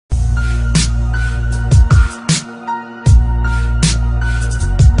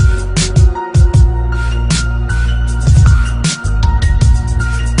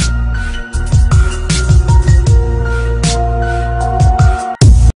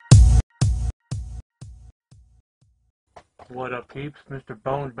What up, peeps?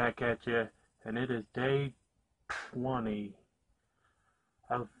 Mr.Bones back at you, and it is day 20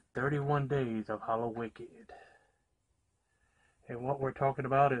 of 31 days of Hallowicked. And what we're talking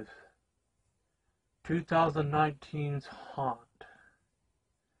about is 2019's Haunt,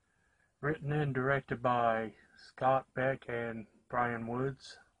 written and directed by Scott Beck and Brian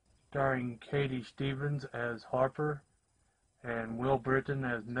Woods, starring Katie Stevens as Harper and Will Britton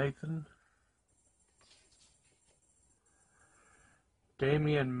as Nathan,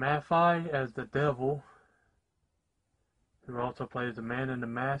 Damian Maffei as the Devil, who also plays the Man in the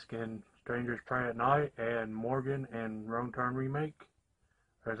Mask in Strangers Pray at Night and Morgan and Wrong Turn Remake.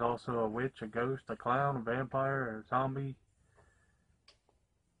 There's also a witch, a ghost, a clown, a vampire, a zombie.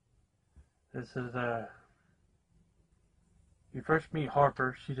 This is you first meet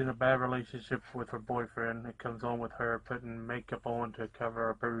Harper. She's in a bad relationship with her boyfriend. It comes on with her putting makeup on to cover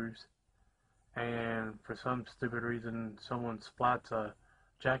a bruise. And for some stupid reason, someone splats a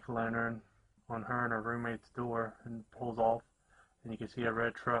jack-o'-lantern on her and her roommate's door and pulls off. And you can see a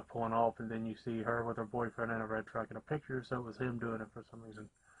red truck pulling off, and then you see her with her boyfriend in a red truck in a picture, so it was him doing it for some reason.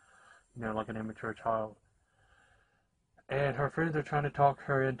 You know, like an immature child. And her friends are trying to talk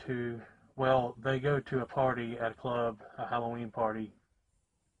her into, well, they go to a party at a club, a Halloween party,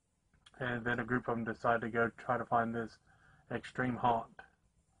 and then a group of them decide to go try to find this extreme haunt.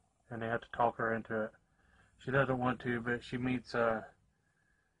 And they have to talk her into it. She doesn't want to, but she meets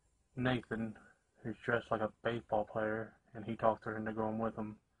Nathan, who's dressed like a baseball player, and he talks her into going with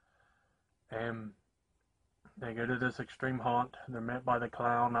him. And they go to this extreme haunt. They're met by the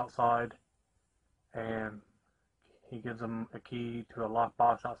clown outside, and he gives them a key to a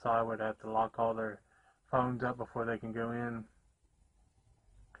lockbox outside where they have to lock all their phones up before they can go in.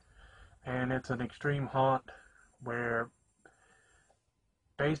 And it's an extreme haunt where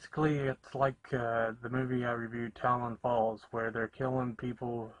basically it's like the movie I reviewed, Talon Falls, where they're killing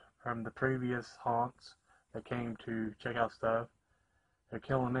people from the previous haunts that came to check out stuff. They're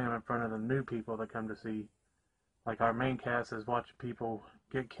killing them in front of the new people that come to see. Like, our main cast is watching people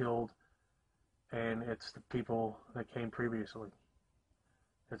get killed, and it's the people that came previously.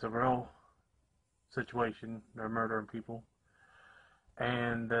 It's a real situation. They're murdering people.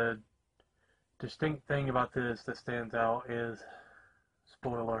 And the distinct thing about this that stands out is,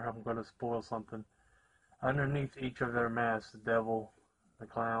 spoiler, I'm going to spoil something. Underneath each of their masks, the devil, the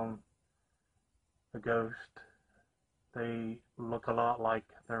clown, the ghost, they look a lot like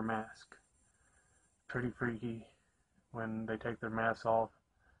their mask. Pretty freaky when they take their masks off.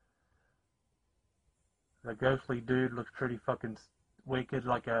 The ghostly dude looks pretty fucking wicked,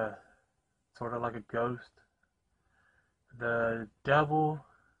 like a sort of like a ghost. The devil,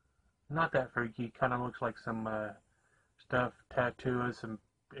 not that freaky, kind of looks like some stuff tattooers, some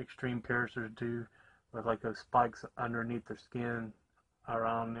extreme piercers do, with like those spikes underneath their skin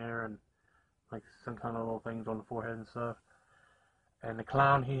around there, and like some kind of little things on the forehead and stuff. And the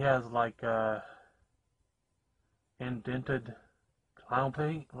clown, he has like indented clown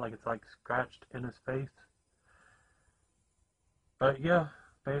paint, like it's like scratched in his face. But yeah,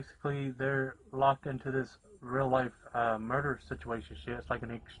 basically they're locked into this real life murder situation shit. It's like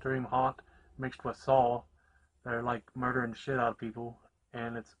an extreme haunt mixed with Saw. They're like murdering shit out of people,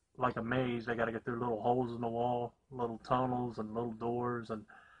 and it's like a maze. They gotta get through little holes in the wall, little tunnels and little doors, and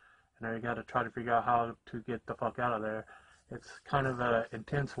they gotta try to figure out how to get the fuck out of there. It's kind of an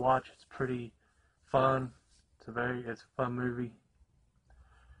intense watch. It's pretty fun. It's a fun movie,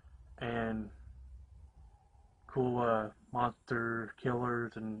 and cool monster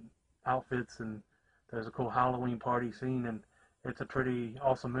killers and outfits, and there's a cool Halloween party scene, and it's a pretty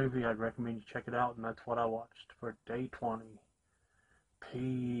awesome movie. I'd recommend you check it out, and that's what I watched for day 20. Peace.